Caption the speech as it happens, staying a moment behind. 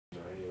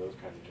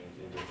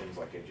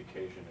like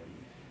education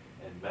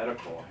and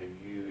medical. Are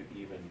you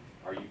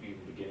even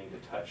beginning to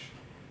touch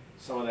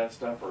some of that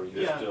stuff, or are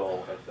you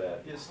still at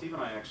that? Yeah, Steve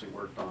and I actually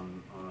worked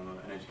on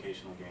an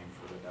educational game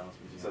for the Dallas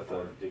Museum. Is that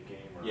the dig game?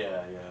 Or?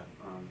 Yeah,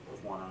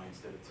 with one eye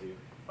instead of two.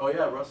 Oh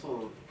yeah,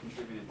 Russell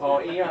contributed to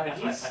it. Yeah,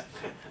 and he's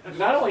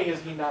not only has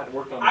he not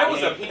worked on the I game,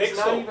 was a he's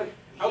not even.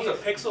 I was a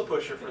pixel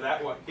pusher for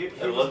that one. You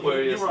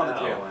were on the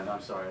tail end.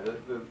 I'm sorry.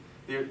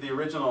 The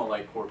original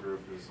core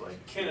group was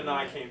Ken and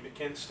I came.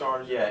 Ken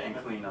stars. And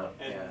cleanup.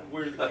 And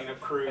we're the cleanup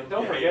crew. And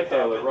don't forget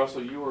though that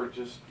Russell, you were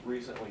just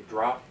recently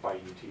dropped by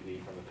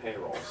UTV from the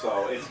payroll,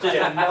 so it's just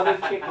another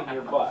kick in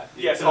your butt.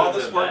 Yes, all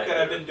this work that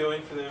I've been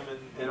doing for them,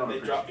 and they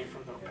dropped me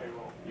from the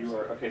payroll. You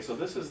are okay. So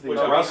this is the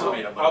Russell.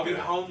 I'll be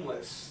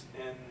homeless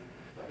in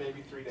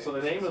maybe 3 days. So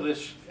the name of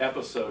this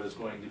episode is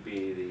going to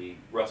be the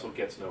Russell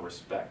Gets No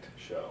Respect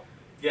show.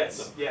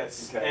 Yes,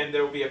 yes, okay. And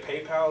there will be a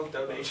PayPal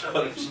donation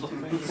link,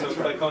 so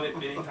click on it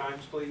many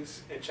times,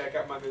 please, and check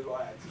out my Google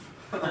ads.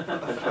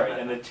 That's right,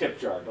 and the tip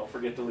jar. Don't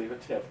forget to leave a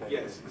tip.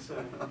 Yes.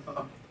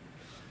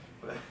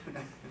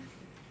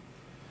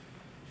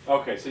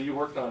 Okay, so you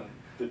worked on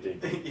the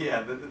dig.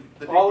 Yeah,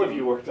 the all of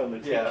you worked on the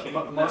dig.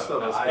 Yeah, most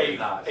of us.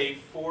 A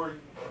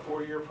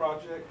four-year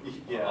project.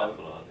 Yeah,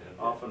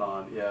 off and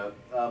on. Yeah.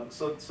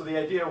 So the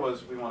idea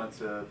was we wanted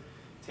to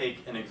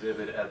take an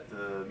exhibit at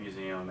the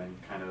museum and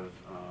kind of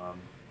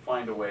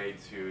find a way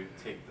to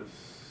take this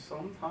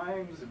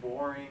sometimes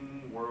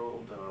boring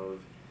world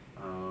of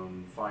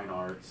fine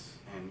arts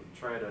and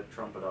try to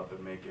trump it up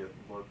and make it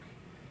look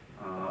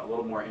a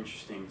little more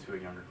interesting to a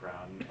younger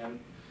crowd. And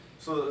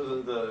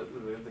so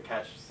the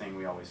catch thing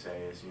we always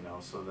say is,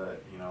 so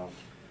that,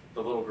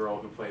 the little girl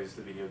who plays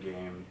the video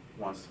game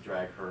wants to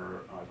drag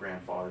her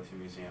grandfather to a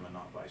museum and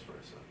not vice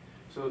versa.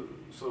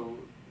 So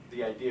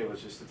the idea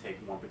was just to take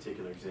one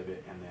particular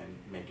exhibit and then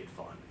make it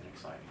fun and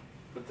exciting.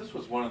 But this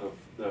was one of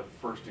the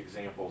first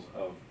examples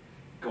of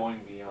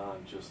going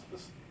beyond just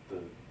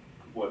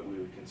what we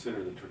would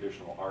consider the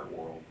traditional art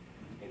world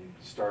and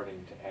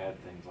starting to add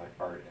things like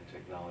art and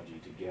technology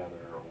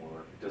together,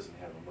 or it doesn't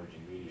have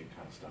emerging media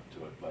kind of stuff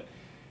to it, but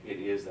it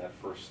is that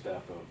first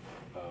step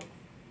of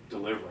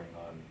delivering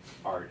on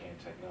art and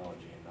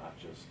technology and not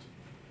just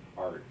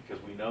art,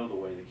 because we know the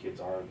way the kids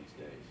are these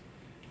days.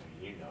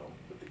 I mean,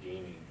 with the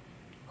gaming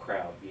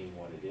crowd being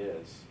what it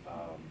is,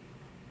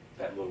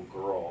 that little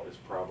girl is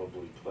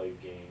probably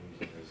played games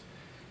and is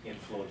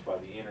influenced by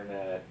the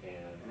internet,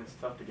 and it's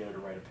tough to get her to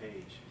write a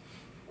page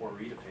or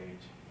read a page.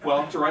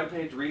 Well, to write a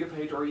page, read a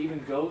page, or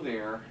even go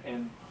there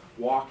and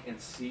walk and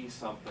see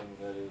something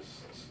that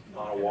is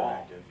on a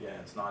wall.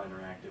 Yeah, it's not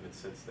interactive. It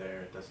sits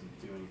there. It doesn't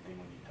do anything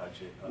when you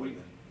touch it.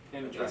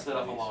 And it's set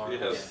up alarm.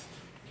 Yes.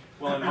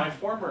 Well, in my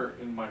former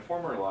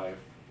life,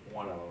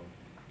 one of them,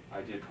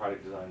 I did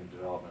product design and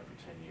development for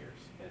 10 years,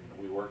 and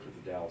we worked with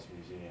the Dallas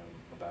Museum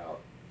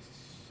about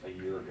a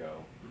year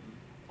ago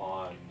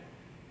on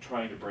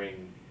trying to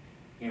bring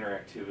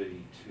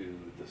interactivity to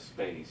the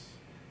space.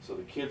 So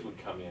the kids would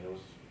come in. It was,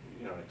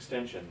 an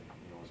extension.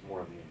 It was more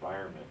of the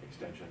environment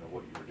extension of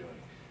what you were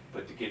doing.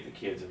 But to get the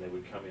kids, and they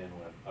would come in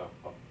with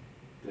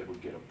they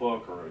would get a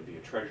book, or it would be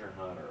a treasure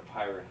hunt, or a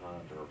pirate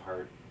hunt, or a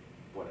pirate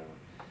whatever,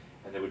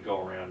 and they would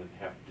go around and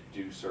have to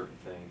do certain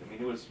things. I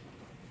mean,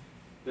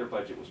 their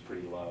budget was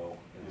pretty low,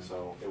 and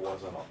so it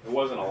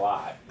wasn't a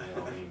lot.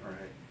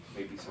 Right.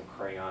 Maybe some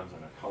crayons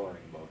and a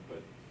coloring book,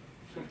 but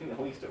at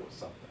least it was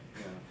something.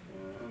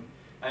 Yeah.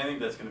 And I think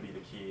that's going to be the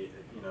key.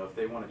 If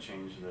they want to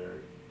change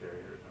their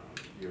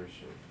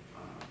viewership,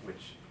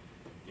 which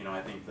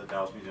I think the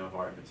Dallas Museum of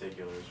Art in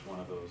particular is one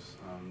of those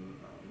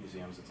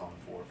museums that's on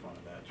the forefront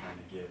of that, trying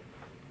to get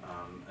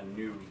a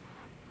new,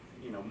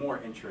 more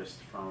interest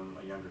from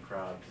a younger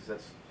crowd, because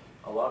that's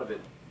a lot of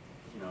it.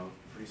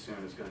 Pretty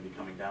soon is going to be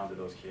coming down to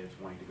those kids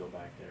wanting to go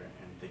back there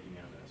and thinking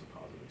of it as a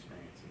positive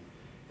experience, and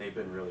they've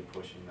been really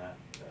pushing that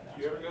aspect.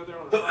 You ever go there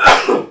on a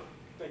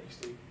Thank you,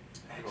 Steve.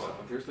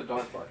 Excellent. There's the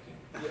dog barking.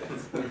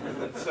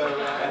 Yes. So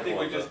I think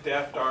we just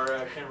deafed our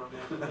cameraman.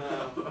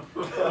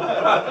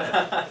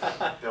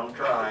 Don't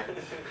cry.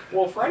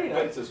 Well, Friday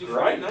nights is great.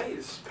 Friday night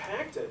is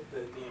packed at the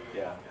DMA.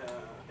 Yeah.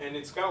 And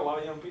it's got a lot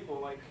of young people.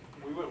 Like,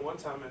 we went one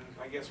time, and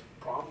I guess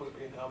prom was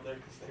being held there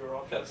because they were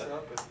all dressed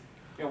up. And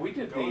yeah, we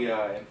did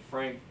in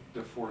Frank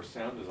DeForest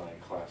sound design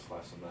class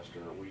last semester.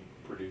 We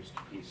produced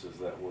pieces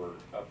that were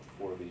up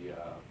for the.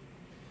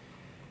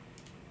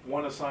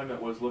 One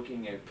assignment was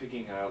looking at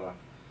picking out a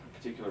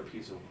particular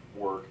piece of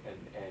work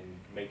and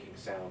making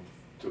sound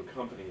to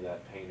accompany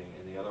that painting,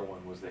 and the other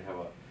one was they have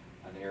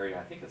an area,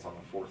 I think it's on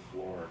the 4th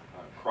floor,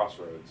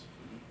 Crossroads.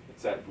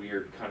 It's that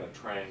weird kind of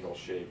triangle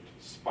shaped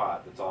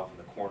spot that's off in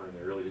the corner, and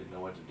they really didn't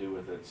know what to do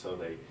with it, so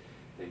they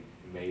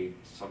made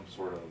some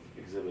sort of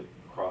exhibit,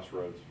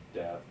 Crossroads,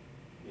 death,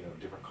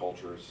 different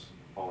cultures,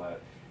 all that,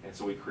 and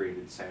so we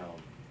created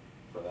sound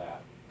for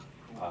that.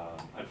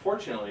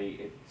 Unfortunately,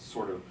 it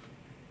sort of,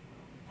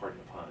 pardon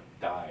the pun,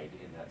 died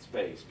in that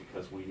space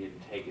because we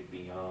didn't take it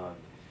beyond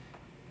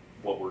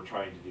what we're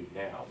trying to do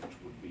now, which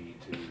would be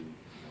to,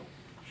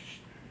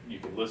 you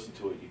can listen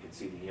to it, you can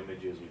see the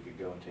images, we could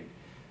go and take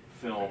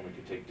film, we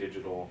could take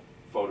digital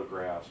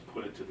photographs,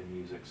 put it to the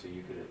music so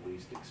you could at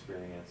least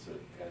experience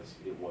it as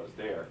it was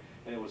there.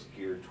 And it was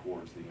geared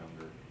towards the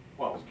younger,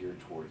 well, it was geared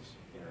towards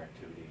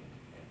interactivity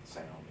and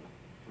sound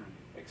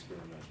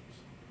experiments.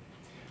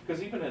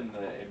 Because even in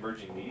the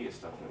emerging media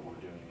stuff that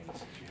we're doing, and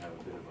since you have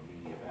a bit of a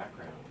media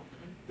background,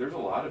 there's a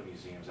lot of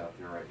museums out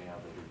there right now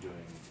that are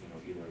doing,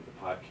 either the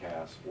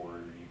podcast, or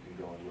you can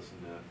go and listen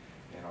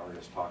to an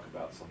artist talk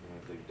about something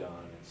that they've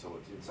done, and so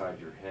it's inside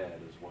your head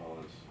as well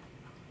as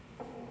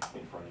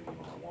in front of you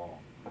on the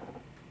wall.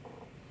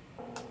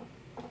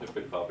 A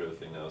pretty popular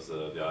thing now is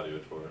the audio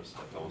tours.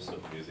 Like almost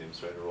some museums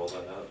trying to roll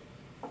that out.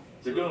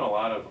 They're doing a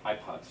lot of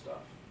iPod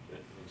stuff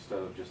instead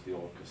of just the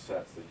old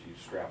cassettes that you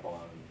strap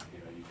on.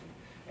 You can.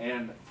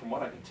 And from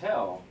what I can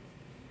tell,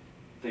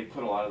 they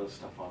put a lot of this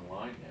stuff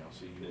online now.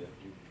 So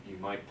you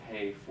might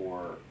pay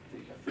for the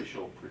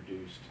official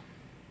produced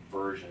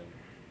version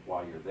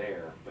while you're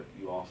there, but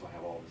you also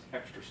have all this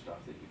extra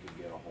stuff that you can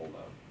get a hold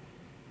of,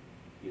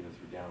 either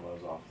through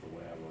downloads off the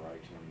web or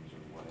iTunes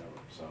or whatever.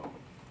 So,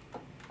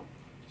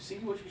 see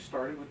what you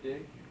started with,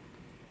 Dig?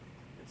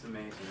 It's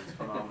amazing. It's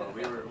phenomenal.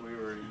 we were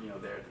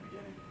there at the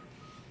beginning.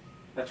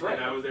 That's right.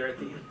 And I was there at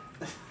the end.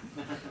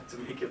 To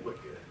make it look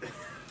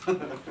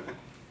good.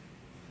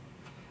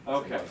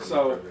 Okay,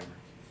 so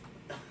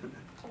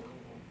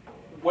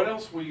what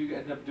else will you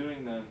end up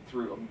doing then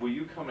through, will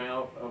you come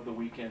out of the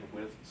weekend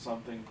with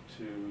something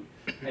to,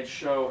 and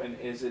show, and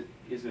is it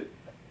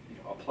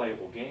a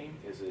playable game?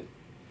 Is it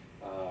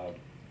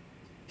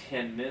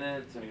 10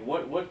 minutes? I mean,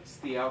 what's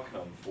the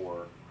outcome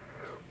for?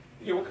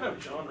 Yeah, what kind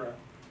of genre,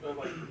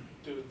 like,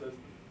 do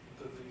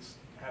these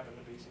happen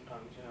to be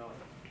sometimes,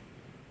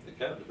 It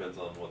kind of depends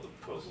on what the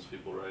proposals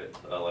people write.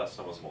 Last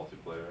time was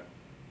multiplayer,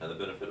 and the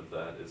benefit of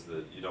that is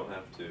that you don't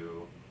have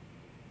to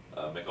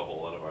make a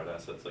whole lot of art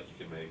assets. Like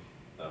you can make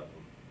a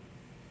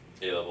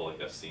level, like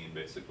a scene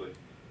basically,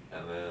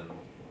 and then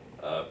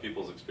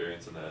people's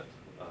experience in that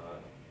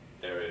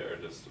area are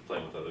just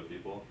playing with other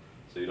people.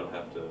 So you don't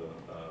have to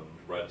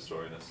write a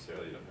story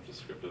necessarily. You don't have to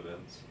script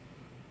events.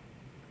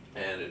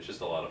 And it's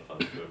just a lot of fun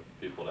for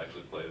people to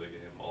actually play the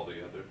game all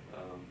together.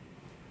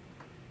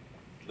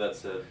 That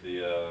said,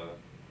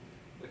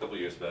 a couple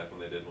years back when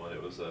they did one,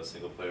 it was a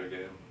single player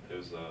game. It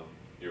was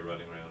you're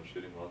running around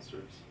shooting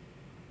monsters.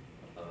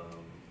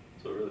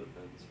 So it really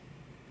depends.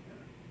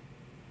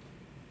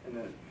 Yeah. And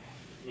then,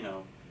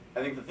 I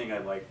think the thing I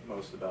like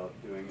most about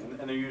doing,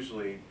 and they're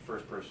usually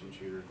first-person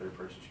shooter,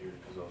 third-person shooter,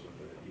 because those are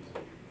the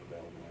easily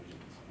available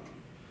engines.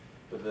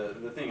 But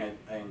the thing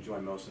I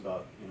enjoy most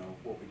about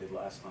what we did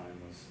last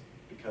time was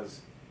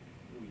because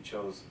we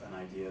chose an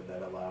idea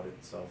that allowed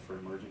itself for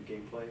emergent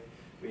gameplay.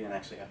 We didn't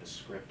actually have to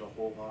script a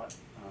whole lot.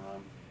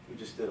 We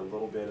just did a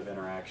little bit of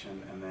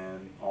interaction, and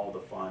then all the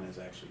fun is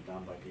actually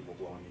done by people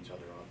blowing each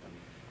other up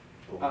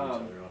and blowing each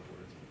other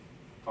upwards.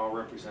 I'll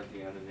represent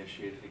the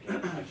uninitiated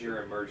again. I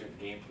hear emergent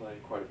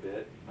gameplay quite a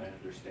bit. I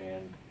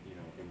understand,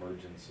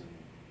 emergence and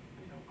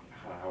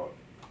how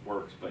it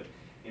works, but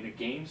in a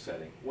game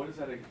setting, what is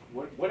that?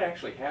 What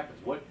actually happens?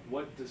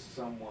 What does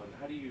someone?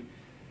 How do you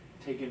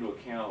take into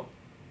account,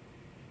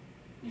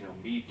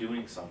 me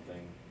doing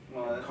something,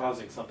 and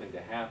causing something to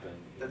happen?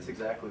 That's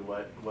exactly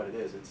what it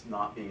is. It's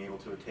not being able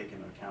to take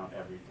into account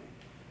everything.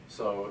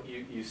 So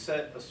you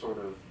set a sort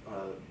of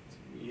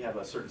you have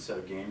a certain set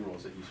of game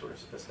rules that you sort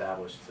of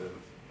establish to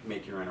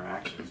make your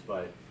interactions,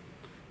 but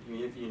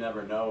you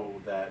never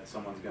know that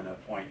someone's going to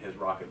point his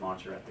rocket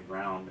launcher at the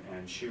ground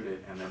and shoot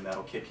it, and then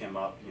that'll kick him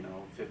up,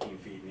 15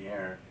 feet in the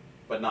air,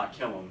 but not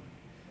kill him.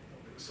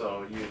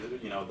 So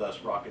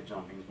thus rocket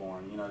jumping's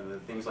born. The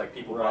things like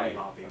people bunny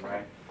hopping,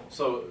 right?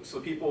 So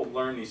people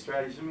learn these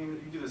strategies. I mean,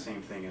 you do the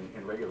same thing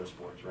in regular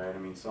sports, right? I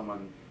mean,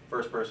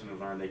 first person who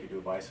learned they could do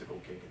a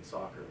bicycle kick in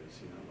soccer is,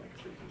 like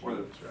a freaking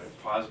genius,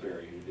 right?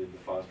 Fosbury, who did the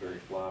Fosbury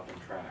flop in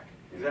track.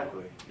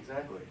 Exactly.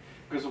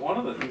 Because one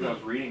of the things I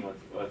was reading with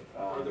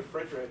or the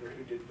refrigerator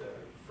who did the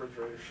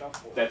refrigerator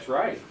shuffle. That's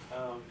right.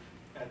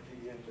 At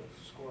the end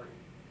of scoring.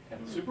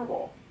 And the Super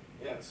Bowl.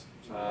 Yes.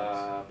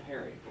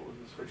 Perry. What was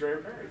this?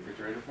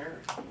 Refrigerator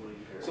Perry.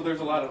 So there's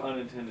a lot of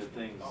unintended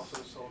things.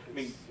 Also sold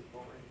his Super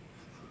Bowl ring.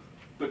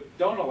 But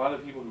don't a lot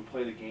of people who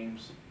play the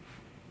games,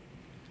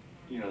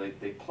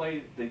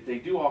 they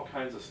do all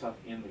kinds of stuff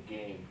in the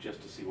game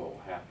just to see what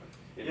will happen.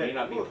 It may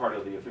not be part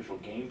of the official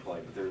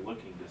gameplay, but they're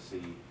looking to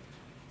see.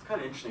 It's kind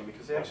of interesting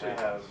because they actually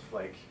have,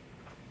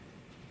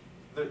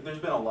 there's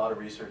been a lot of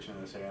research in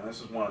this area, and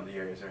this is one of the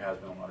areas there has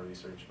been a lot of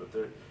research, but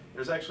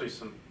there's actually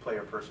some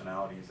player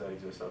personalities that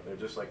exist out there,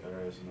 just like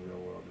there is in the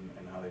real world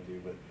and how they do.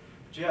 But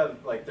you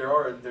have,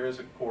 there is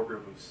a core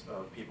group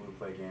of people who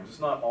play games. It's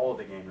not all of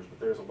the gamers, but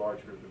there's a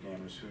large group of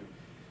gamers who,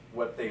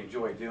 what they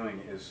enjoy doing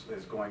is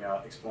going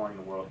out, exploring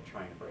the world, and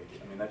trying to break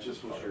it. I mean, that's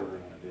just what you're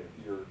going to do.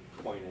 Your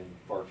point in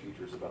Far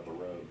Futures about the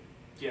road.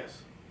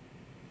 Yes.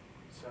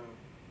 So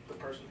the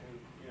person who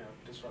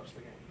disrupts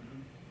the game.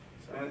 Mm-hmm.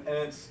 So.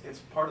 And it's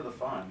part of the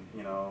fun.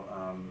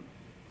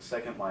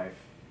 Second Life,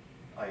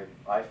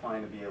 I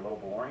find to be a little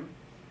boring.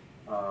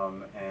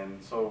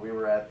 And so we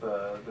were at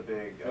the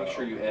big. Make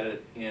sure you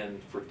edit in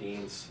for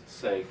Dean's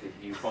sake that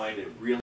you find it really